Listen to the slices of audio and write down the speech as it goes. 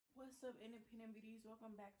What's up, independent beauties?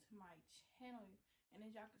 Welcome back to my channel. And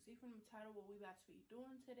as y'all can see from the title, what we about to be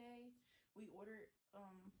doing today, we ordered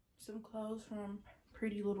some clothes from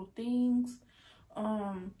PrettyLittleThings.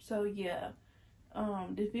 So yeah,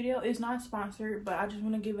 this video is not sponsored, but I just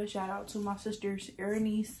want to give a shout out to my sisters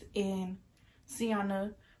Erenice and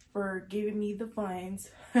Sienna for giving me the funds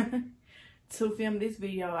to film this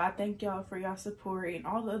video. I thank y'all for y'all support, and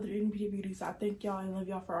all the other independent beauties, I thank y'all and love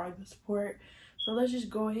y'all for all the support. So let's just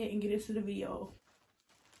go ahead and get into the video.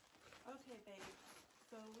 Okay, babe.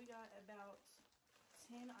 So we got about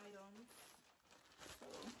 10 items. So,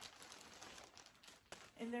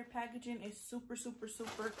 and their packaging is super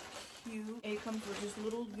cute. It comes with just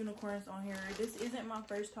little unicorns on here. This isn't my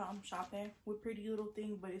first time shopping with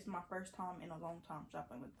PrettyLittleThing, but it's my first time in a long time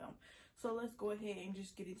shopping with them. So let's go ahead and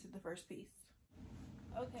just get into the first piece.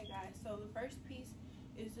 Okay, guys. So the first piece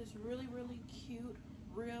is this really cute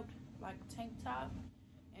ribbed like tank top,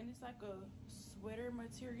 and it's like a sweater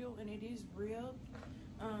material, and it is ribbed.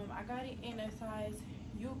 I got it in a size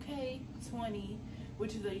UK 20,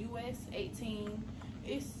 which is a US 18.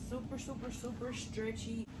 It's super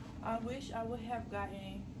stretchy. I wish I would have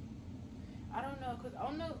gotten, I don't know, because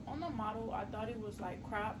on the model I thought it was like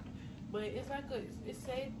cropped, but it's like they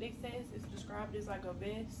say it's described as like a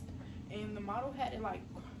vest, and the model had it like,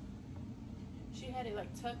 she had it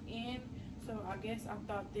like tucked in. So I guess I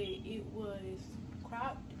thought that it was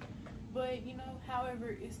cropped, but you know, however,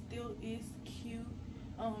 it still is cute.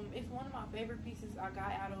 It's one of my favorite pieces I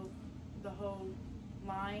got out of the whole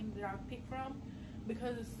line that I picked from,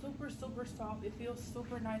 because it's super soft. It feels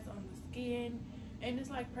super nice on the skin, and it's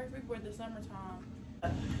like perfect for the summertime.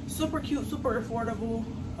 Super cute, super affordable.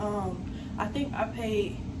 I think I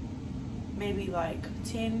paid maybe like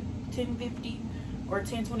 $10.50 or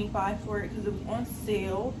 $10.25 for it, because it was on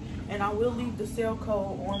sale. And I will leave the sale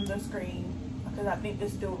code on the screen because I think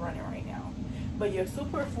it's still running right now. But yeah,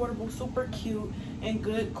 super affordable, super cute, and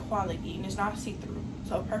good quality. And it's not see-through.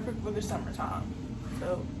 So perfect for the summertime.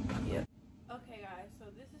 So yeah. Okay, guys. So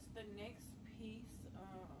this is the next piece.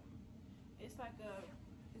 It's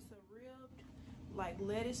a ribbed like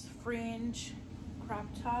lettuce fringe crop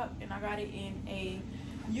top. And I got it in a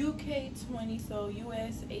UK 20, so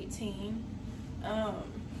US 18. I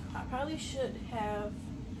probably should have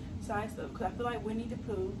size up because I feel like Winnie the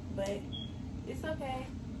Pooh, but it's okay.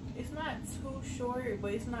 It's not too short,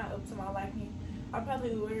 but it's not up to my liking. I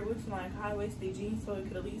probably wear it with some like high-waisted jeans, so it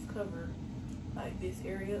could at least cover like this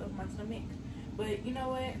area of my stomach. But you know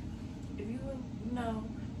what, if you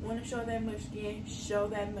want to show that much skin, show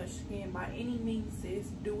that much skin by any means, sis.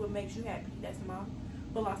 Do what makes you happy. That's my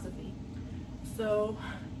philosophy. So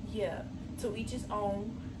yeah, to each his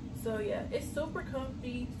own. So yeah, it's super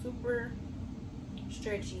comfy, super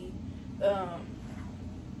stretchy,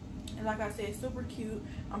 and like I said, super cute.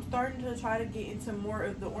 I'm starting to try to get into more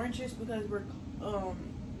of the oranges because we're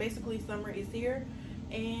basically summer is here,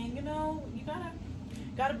 and you know, you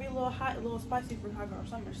gotta be a little hot, a little spicy for hot girl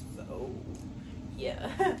summer. So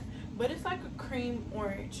yeah. But it's like a cream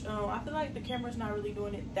orange. I feel like the camera's not really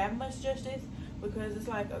doing it that much justice because it's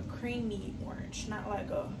like a creamy orange, not like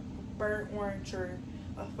a burnt orange or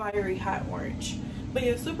a fiery hot orange. But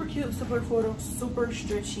yeah, super cute, super affordable, super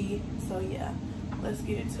stretchy. So yeah, let's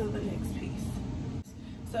get into the next piece.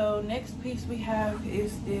 So next piece we have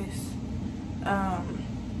is this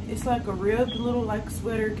it's like a ribbed little like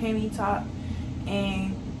sweater cami top,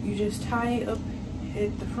 and you just tie it up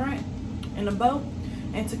at the front in a bow.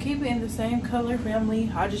 And to keep it in the same color family,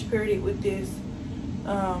 I just paired it with this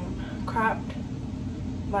cropped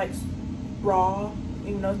like bra,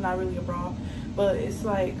 even though it's not really a bra, but it's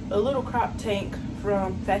like a little crop tank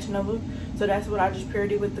from Fashion Nova. So that's what I just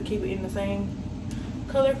paired it with to keep it in the same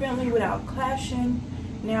color family without clashing.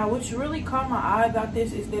 Now, what's really caught my eye about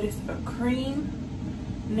this is that it's a cream.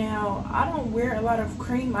 Now, I don't wear a lot of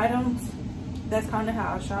cream items. That's kind of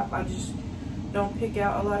how I shop. I just don't pick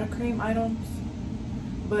out a lot of cream items.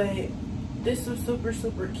 But this is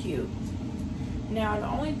super cute. Now, the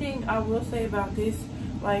only thing I will say about this,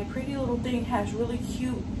 like, PrettyLittleThing has really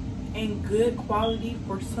cute and good quality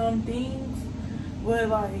for some things, but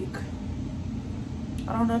like,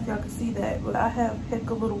 I don't know if y'all can see that, but I have heck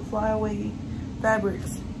of little flyaway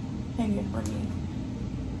fabrics hanging from me.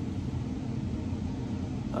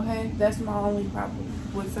 Okay, that's my only problem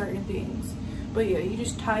with certain things. But yeah, you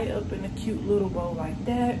just tie it up in a cute little bow like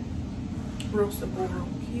that, real simple, real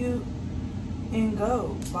cute, and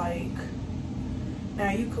go. Like,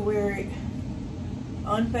 now you could wear it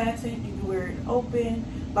unfastened, you can wear it open,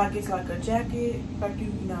 like it's like a jacket, like you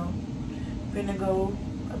know, gonna go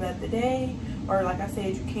about the day, or like I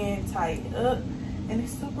said, you can tie it up, and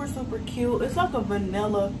it's super cute. It's like a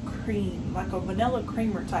vanilla cream, like a vanilla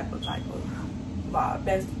creamer type of vibe.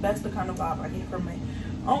 That's the kind of vibe I get from it.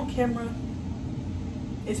 On camera,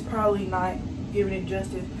 it's probably not giving it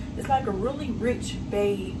justice. It's like a really rich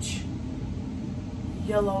beige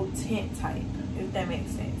yellow tint type, if that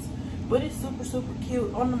makes sense. But it's super, super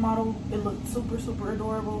cute. On the model, it looked super, super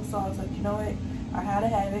adorable. So I was like, you know what? I had to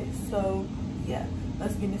have it. So yeah,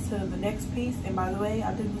 let's get into the next piece. And by the way,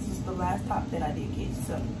 I think this is the last top that I did get.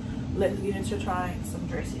 So let's get into trying some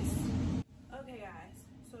dresses. Okay guys,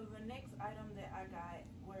 so the next item that I got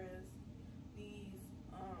was these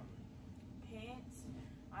pants.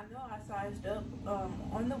 I know I sized up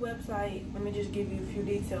on the website. Let me just give you a few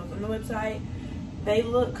details. On the website, they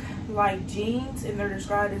look like jeans and they're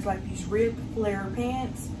described as like these rib flare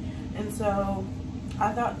pants. And so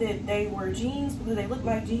I thought that they were jeans because they look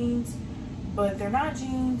like jeans, but they're not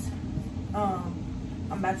jeans.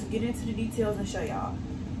 I'm about to get into the details and show y'all.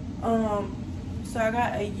 So I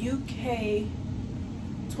got a UK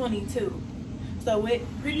 22. So with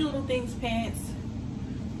PrettyLittleThing's pants,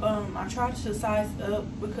 I tried to size up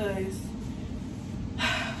because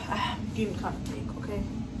I'm getting kind of thick, okay?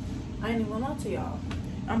 I ain't even gonna lie to y'all.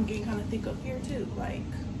 I'm getting kind of thick up here too. Like,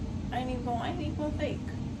 I ain't even gonna fake.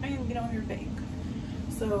 I ain't even get on here fake.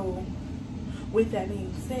 So, with that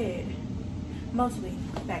being said, mostly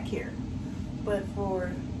back here. But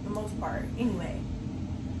for the most part, anyway,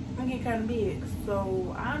 I'm getting kind of big.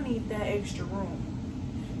 So, I need that extra room.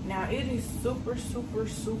 Now, it is super, super,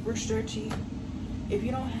 super stretchy. If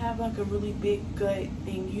you don't have like a really big gut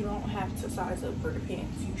thing, you don't have to size up for the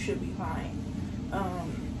pants. You should be fine.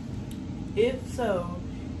 If so,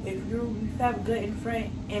 if you have a gut in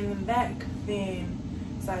front and in back, then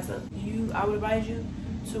size up. I would advise you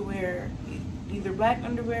to wear either black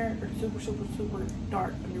underwear or super, super, super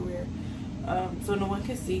dark underwear, so no one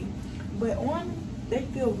can see. But they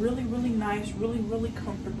feel really, really nice, really, really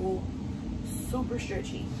comfortable, super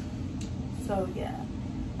stretchy. So yeah,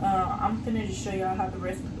 I'm finna just show y'all how the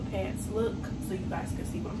rest of the pants look so you guys can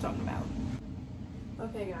see what I'm talking about.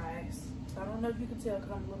 Okay guys, I don't know if you can tell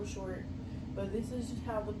because I'm a little short, but this is just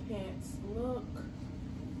how the pants look.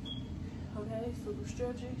 Okay, super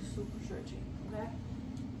stretchy, okay?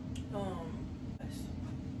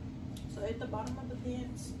 So at the bottom of the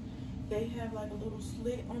pants, they have like a little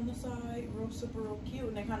slit on the side, real cute,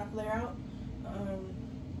 and they kind of flare out.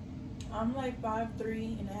 I'm like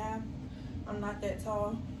 5'3.5". I'm not that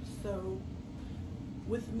tall, so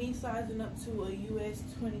with me sizing up to a US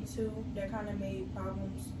 22, that kind of made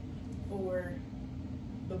problems for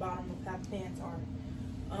the bottom of how the pants are.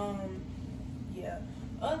 Yeah,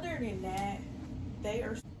 other than that, they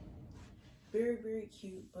are very, very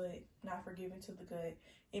cute, but not forgiving to the gut.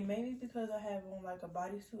 It may be because I have on like a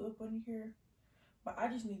bodysuit up on here, but I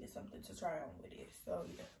just needed something to try on with it. So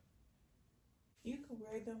yeah, you can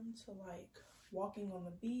wear them to like walking on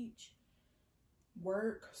the beach,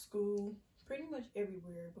 work, school, pretty much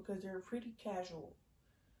everywhere because they're pretty casual.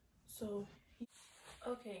 So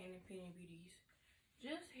okay, independent beauties,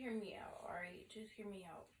 just hear me out, all right? Just hear me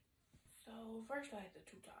out. So first I had the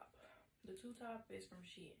two-top. The two-top is from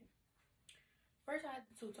Shein. First I had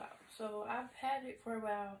the two-top. So I've had it for a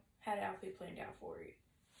while, had an outfit planned out for it.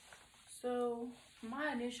 So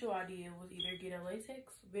my initial idea was either get a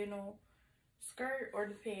latex vinyl skirt or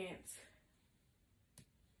the pants,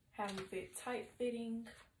 have them fit tight fitting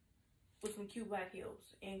with some cute black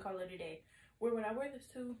heels and call it a day. Where would I wear this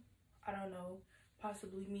to? I don't know.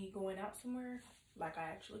 Possibly me going out somewhere, like I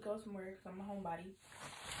actually go somewhere because I'm a homebody.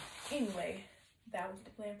 Anyway, that was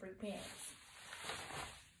the plan for the pants.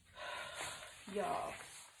 Y'all,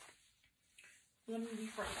 let me be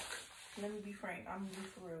frank. I'm gonna be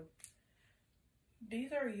for real.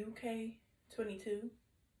 These are UK 22,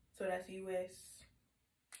 so that's US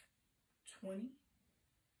 20.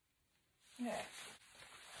 Yeah.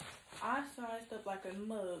 I sized up like a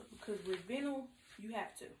mug because with vinyl, you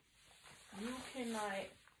have to. You cannot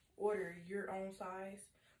order your own size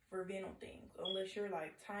for vinyl things unless you're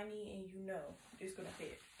like tiny and you know it's gonna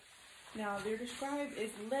fit. Now they're described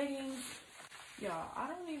as leggings. Y'all, I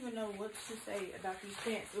don't even know what to say about these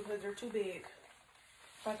pants because they're too big.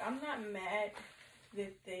 Like, I'm not mad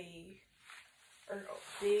that they are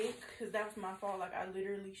big because that was my fault. Like, I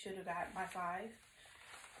literally should have got my size.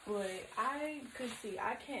 But I could see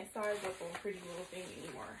I can't size up on PrettyLittleThing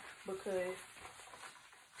anymore because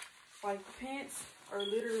like the pants are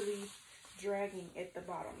literally dragging at the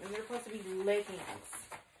bottom and they're supposed to be leggings.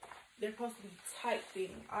 They're supposed to be tight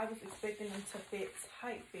fitting. I was expecting them to fit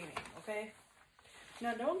tight fitting, okay?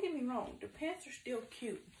 Now don't get me wrong, the pants are still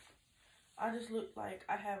cute. I just look like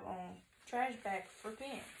I have on trash bags for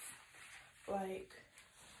pants. Like,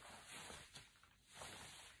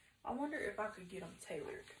 wonder if I could get them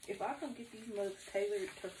tailored. If I can get these mugs tailored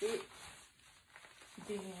to fit,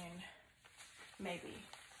 then maybe.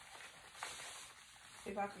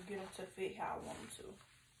 If I could get them to fit how I want them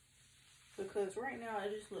to. Because right now,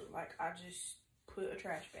 it just looks like I just put a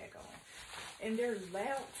trash bag on. And they're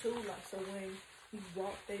loud too, like, so when you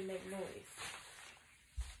walk, they make noise.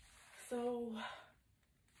 So,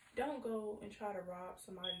 don't go and try to rob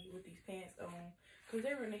somebody with these pants on, because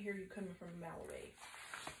they're going to hear you coming from a mile away.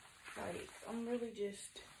 Like, I'm really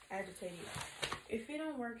just agitated. If it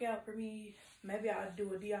don't work out for me, maybe I'll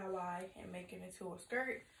do a DIY and make it into a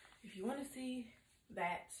skirt. If you want to see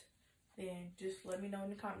that, then just let me know in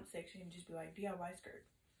the comment section and just be like, DIY skirt.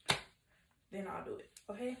 Then I'll do it,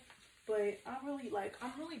 okay? But I'm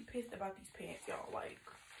really pissed about these pants, y'all. Like,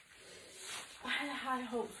 I had high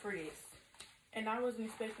hopes for this, and I wasn't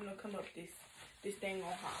expecting to come up this thing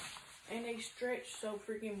on high. And they stretch so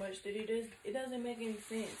freaking much that it doesn't make any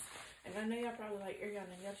sense. And I know y'all probably like,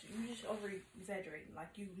 Ariana, you just over exaggerating. Like,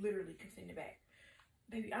 you literally can send it back.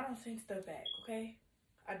 Baby, I don't send stuff back, okay?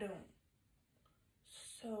 I don't.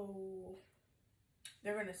 So,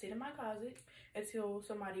 they're going to sit in my closet until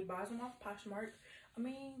somebody buys them off Poshmark. I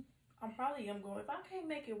mean, I'm probably going, if I can't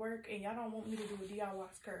make it work and y'all don't want me to do a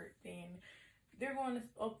DIY skirt, then they're going to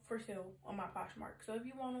up for sale on my Poshmark. So, if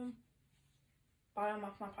you want them, buy them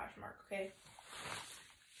off my Poshmark, okay?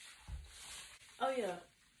 Oh, yeah.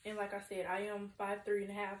 And like I said, I am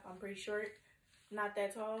 5'3.5". I'm pretty short. Not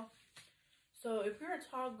that tall. So, if you're a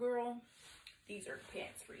tall girl, these are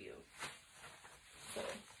pants for you. So,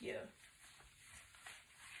 yeah.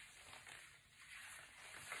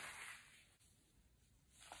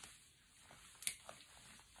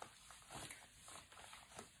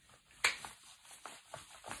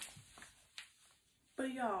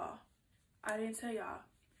 But y'all, I didn't tell y'all.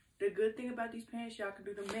 The good thing about these pants, y'all can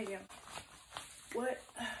do the mega. What?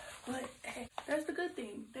 Hey, that's the good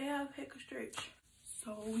thing. They have heck of stretch.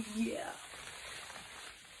 So, yeah.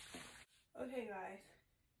 Okay, guys.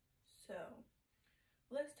 So,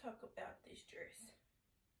 let's talk about this dress.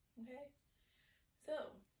 Okay? So,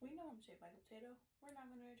 we know I'm shaped like a potato. We're not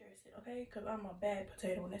going to address it, okay? Because I'm a bad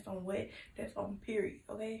potato and that's on wet. That's on period,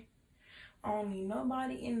 okay? I don't need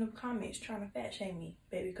nobody in the comments trying to fat shame me,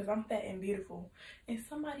 baby, because I'm fat and beautiful. And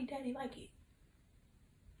somebody daddy like it.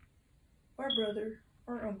 Or brother,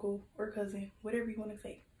 or uncle, or cousin, whatever you want to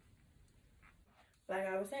say. Like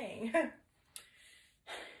I was saying,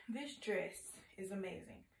 this dress is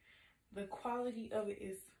amazing. The quality of it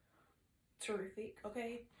is terrific,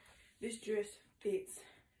 okay? This dress fits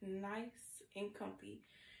nice and comfy.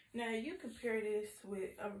 Now, you compare this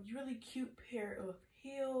with a really cute pair of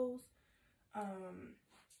heels,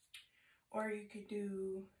 or you could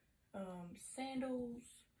do sandals.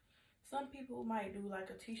 Some people might do like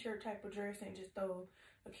a t-shirt type of dress and just throw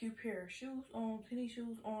a cute pair of shoes on, tennis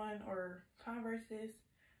shoes on, or Converses.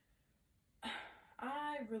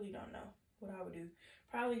 I really don't know what I would do.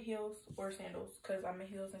 Probably heels or sandals, because I'm a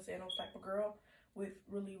heels and sandals type of girl with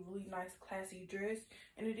really, really nice classy dress.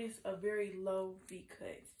 And it is a very low V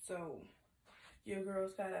cut. So your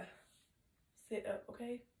girl's gotta sit up,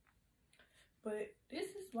 okay? But this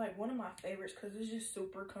is like one of my favorites because it's just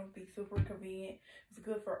super comfy, super convenient. It's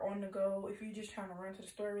good for on the go. If you're just trying to run to the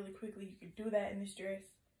store really quickly, you can do that in this dress.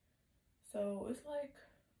 So it's like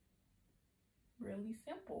really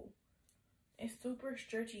simple. It's super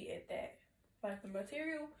stretchy at that. Like the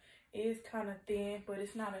material is kind of thin, but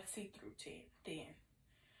it's not a see-through thin.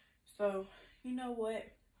 So you know what?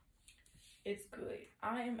 It's good.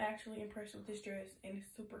 I am actually impressed with this dress and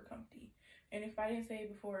it's super comfy. And if I didn't say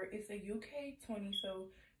it before, it's a UK 20, so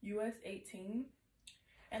US 18.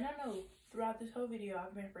 And I know throughout this whole video,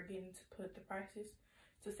 I've been forgetting to put the prices,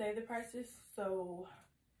 to say the prices. So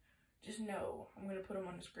just know I'm going to put them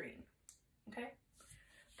on the screen. Okay?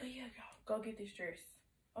 But yeah, y'all, go get this dress.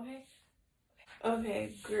 Okay?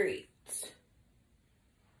 Okay, great.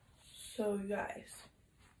 So you guys,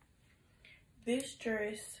 this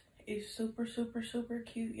dress is super, super, super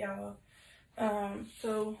cute, y'all.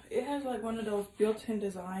 So it has like one of those built-in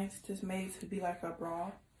designs just made to be like a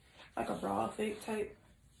bra effect type.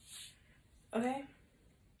 Okay,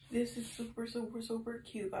 this is super, super, super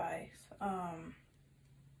cute, guys.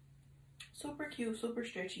 Super cute, super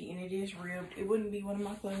stretchy, and it is ribbed. It wouldn't be one of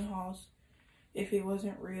my clothing hauls if it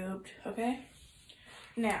wasn't ribbed. Okay,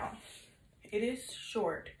 now it is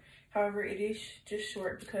short. However, it is just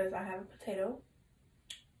short because I have a potato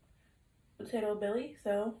belly.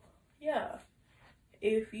 So yeah,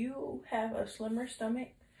 if you have a slimmer stomach,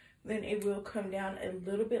 then it will come down a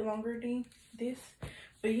little bit longer than this.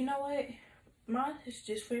 But you know what? Mine is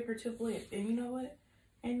just figurative length. And you know what?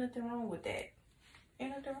 Ain't nothing wrong with that. Ain't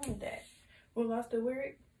nothing wrong with that. Will I still wear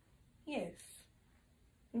it? Yes.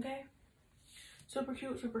 Okay. Super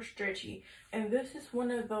cute, super stretchy. And this is one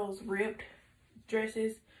of those ripped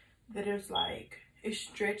dresses that is like, it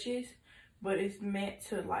stretches, but it's meant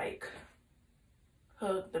to like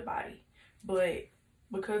hug the body. But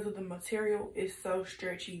because of the material, it's so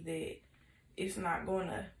stretchy that it's not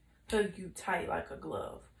gonna hug you tight like a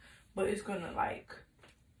glove. But it's gonna like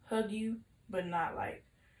hug you, but not like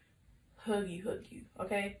hug you,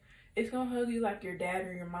 okay? It's gonna hug you like your dad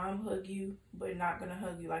or your mom hug you, but not gonna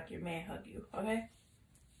hug you like your man hug you, okay?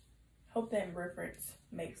 Hope that reference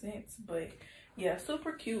makes sense. But yeah,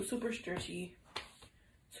 super cute, super stretchy,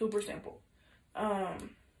 super simple.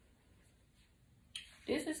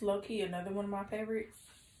 This is low-key another one of my favorites.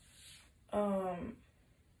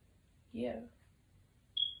 Yeah.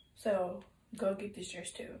 So go get this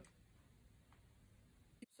dress too.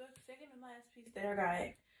 So the second and last piece that I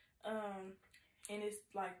got, and it's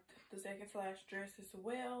like the second slash dress as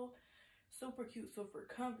well. Super cute, super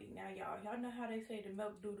comfy. Now y'all know how they say the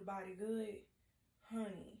milk do the body good?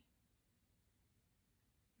 Honey,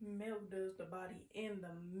 milk does the body and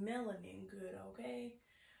the melanin good, okay?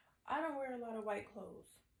 I don't wear a lot of white clothes.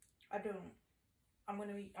 I don't. I'm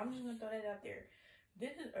just gonna throw that out there.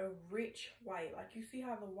 This is a rich white. Like, you see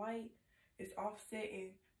how the white is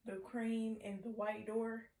offsetting the cream and the white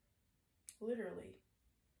door? Literally.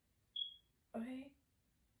 Okay?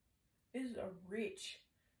 This is a rich,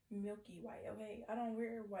 milky white, okay? I don't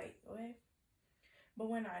wear white, okay? But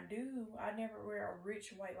when I do, I never wear a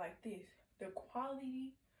rich white like this. The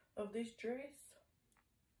quality of this dress,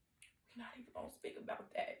 we're not even gonna speak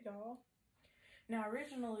about that, y'all. Now,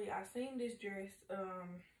 originally, I seen this dress,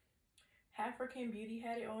 African Beauty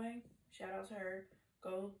had it on. Shout out to her.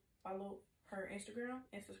 Go follow her Instagram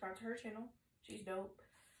and subscribe to her channel. She's dope.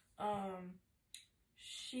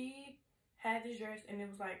 She had this dress and it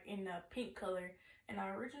was like in a pink color. And I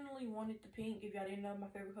originally wanted the pink. If y'all didn't know, my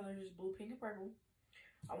favorite color is blue, pink, and purple.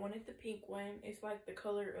 I wanted the pink one. It's like the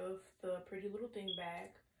color of the PrettyLittleThing bag.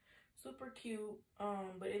 Super cute.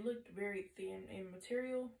 But it looked very thin in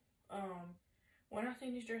material. When I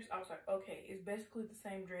seen this dress, I was like, okay, it's basically the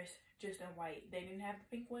same dress, just in white. They didn't have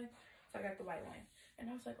the pink one, so I got the white one. And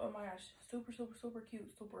I was like, oh my gosh, super, super, super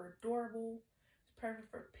cute, super adorable. It's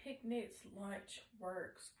perfect for picnics, lunch,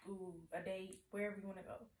 work, school, a date, wherever you want to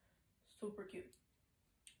go. Super cute.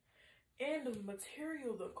 And the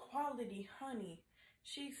material, the quality, honey,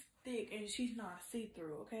 she's thick and she's not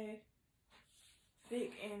see-through, okay?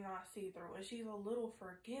 Thick and not see-through. And she's a little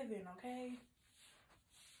forgiving, okay?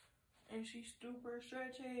 And she's super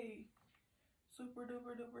stretchy. Super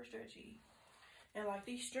duper duper stretchy. And like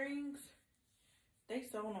these strings, they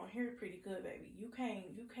sewn on here pretty good, baby. You can't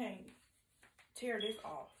tear this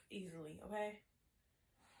off easily, okay?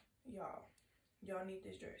 Y'all need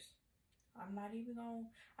this dress. I'm not even gonna,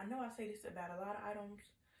 I know I say this about a lot of items,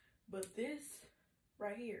 but this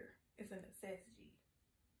right here is a necessity.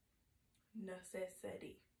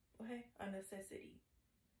 Necessity, okay? A necessity.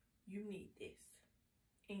 You need this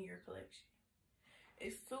in your collection.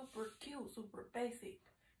 It's super cute, super basic.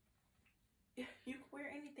 You can wear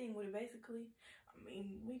anything with it, basically. I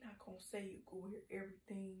mean, we're not gonna say you can wear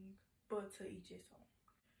everything, but to each his own.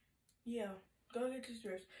 Yeah, go get this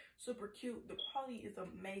dress. Super cute. The quality is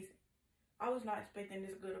amazing. I was not expecting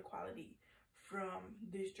this good of quality from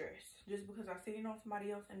this dress, just because I seen it on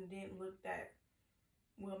somebody else and it didn't look that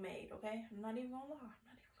well made, okay? I'm not even gonna lie.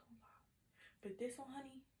 But this one,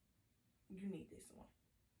 honey, you need this one.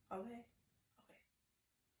 Okay?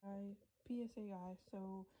 Okay. PSA guys,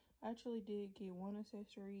 so I actually did get one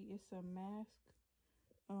accessory. It's a mask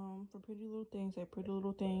for PrettyLittleThing. Say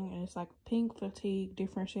PrettyLittleThing, and it's like pink fatigue,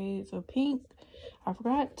 different shades of pink. I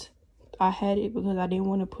forgot I had it because I didn't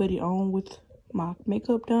want to put it on with my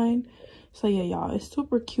makeup done. So yeah, y'all, it's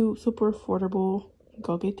super cute, super affordable.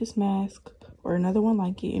 Go get this mask or another one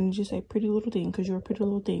like it and just say PrettyLittleThing because you're a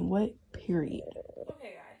PrettyLittleThing. What? Period.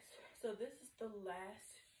 Okay guys, so this is the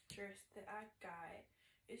last dress that I got.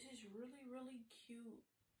 It's just really, really cute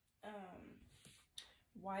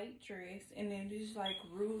white dress, and then just like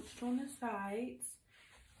ruched on the sides.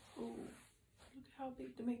 Ooh, look how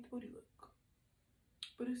big to make the booty look.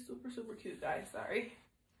 But it's super, super cute, guys. Sorry,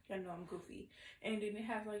 I know I'm goofy. And then it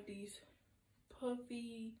has like these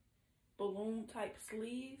puffy balloon type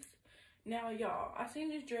sleeves. Now y'all, I seen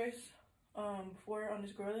this dress before on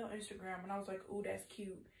this girl on Instagram, and I was like, ooh, that's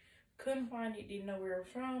cute. Couldn't find it, didn't know where it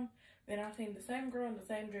was from. Then I seen the same girl in the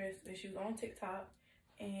same dress, and she was on TikTok,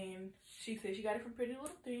 and she said she got it from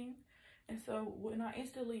PrettyLittleThing. And so when I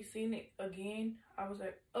instantly seen it again, I was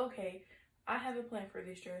like, okay, I have a plan for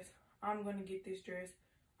this dress. I'm gonna get this dress.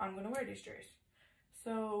 I'm gonna wear this dress.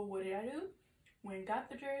 So what did I do? When I got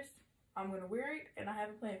the dress, I'm gonna wear it and I have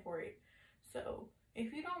a plan for it. So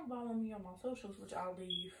if you don't follow me on my socials, which I'll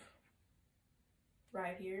leave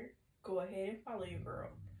right here, go ahead and follow your girl,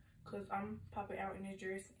 cause I'm popping out in this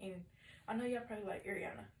dress, and I know y'all probably like,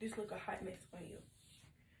 Ariana, this look a hot mess on you.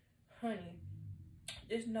 Honey,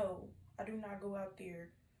 just know I do not go out there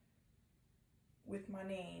with my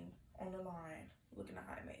name on the line looking a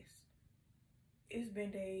hot mess. It's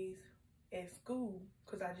been days at school,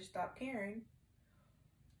 cause I just stopped caring,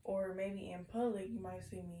 or maybe in public you might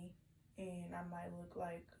see me and I might look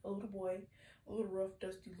like a little boy, a little rough,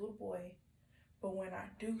 dusty little boy. But when I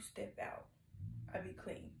do step out, I be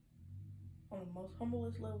clean. On the most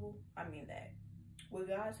humblest level, I mean that. With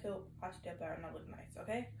God's help, I step out and I look nice,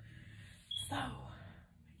 okay? So,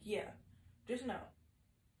 yeah, just know,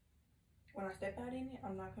 when I step out in it,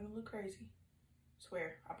 I'm not gonna look crazy.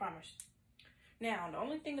 Swear, I promise. Now, the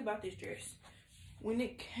only thing about this dress, when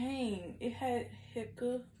it came, it had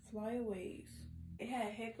hecka flyaways. It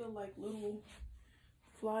had hecka like little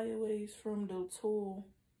flyaways from the tool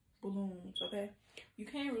balloons, okay? You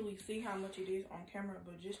can't really see how much it is on camera,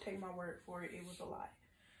 but just take my word for it, it was a lot.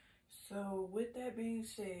 So with that being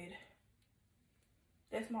said,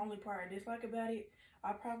 that's my only part I dislike about it.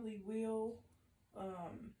 I probably will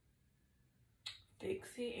fix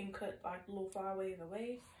it and cut like the little flyaways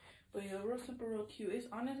away. But yeah, real cute. It's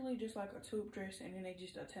honestly just like a tube dress, and then they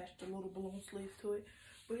just attached the little balloon sleeves to it.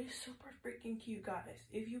 But it's super freaking cute, guys.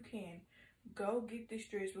 If you can, go get this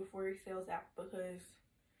dress before it sells out, because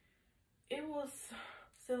it was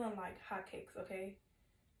selling like hotcakes, okay?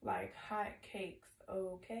 Like hotcakes,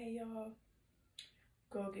 okay, y'all?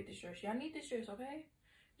 Go get this dress. Y'all need this dress, okay?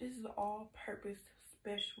 This is an all-purpose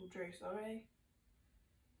special dress, okay?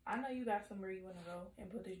 I know you got somewhere you want to go and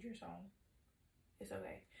put this dress on. It's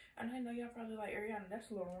okay. And I know y'all probably like, Ariana,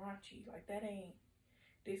 that's a little raunchy. Like, that ain't,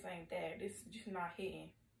 this ain't that. This is just not hitting.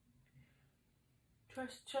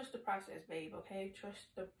 Trust the process, babe, okay?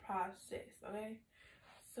 Trust the process, okay?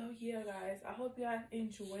 So, yeah, guys, I hope y'all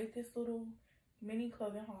enjoyed this little mini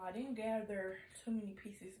clothing haul. I didn't gather too many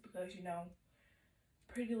pieces because, you know,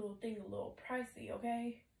 Pretty Little Thing a little pricey,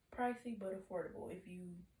 okay? Pricey, but affordable if you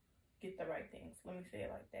get the right things. Let me say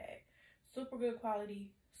it like that. Super good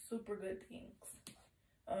quality, super good things.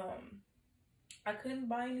 I couldn't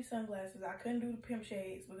buy any sunglasses. I couldn't do the pimp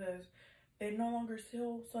shades because they no longer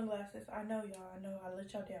sell sunglasses. I know, y'all. I know I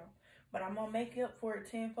let y'all down. But I'm gonna make up for it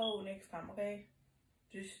tenfold next time, okay?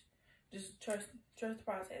 Just trust the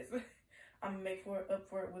process. I'm gonna make up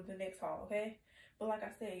for it with the next haul, okay? But like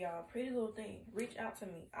I said, y'all, Pretty Little Thing, reach out to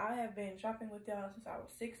me. I have been shopping with y'all since I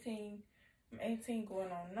was 16. I'm 18,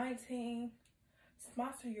 going on 19.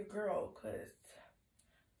 Sponsor your girl, because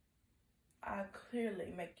I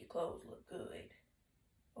clearly make your clothes look good,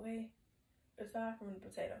 okay? Aside from the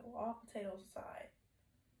potato, all potatoes aside,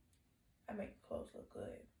 I make your clothes look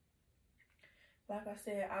good. Like I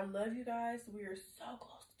said, I love you guys. We are so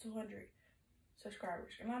close to 200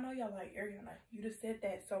 subscribers. And I know y'all like, Ariana, you just said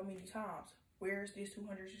that so many times. Where's this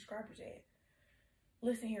 200 subscribers at?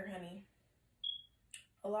 Listen here, honey.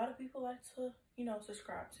 A lot of people like to, you know,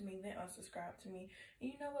 subscribe to me, then unsubscribe to me.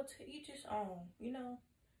 And you know what? To each his own, you know.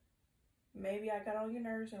 Maybe I got on your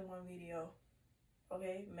nerves in one video.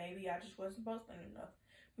 Okay? Maybe I just wasn't posting enough.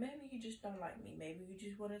 Maybe you just don't like me. Maybe you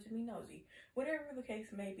just wanted to be nosy. Whatever the case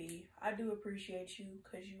may be, I do appreciate you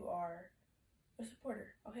because you are a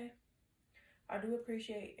supporter, okay? I do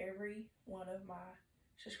appreciate every one of my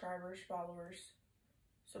subscribers, followers,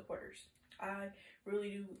 supporters. I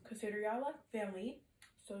really do consider y'all like family.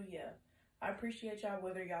 So yeah, I appreciate y'all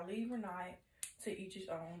whether y'all leave or not. To each his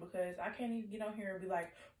own, because I can't even get on here and be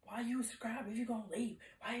like, why you subscribe if you gonna leave?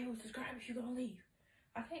 Why you subscribe if you gonna leave?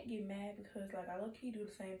 I can't get mad because like I low-key do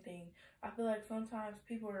the same thing. I feel like sometimes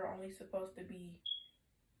people are only supposed to be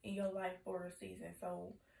in your life for a season.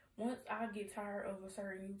 So once I get tired of a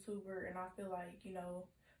certain YouTuber and I feel like, you know,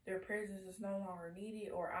 their presence is no longer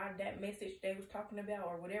needed, or that message they was talking about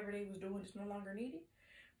or whatever they was doing is no longer needed,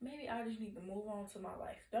 maybe I just need to move on to my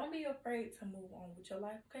life. Don't be afraid to move on with your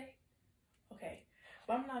life, okay? Okay,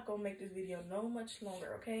 but I'm not gonna make this video no much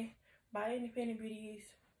longer, okay? Bye, independent beauties.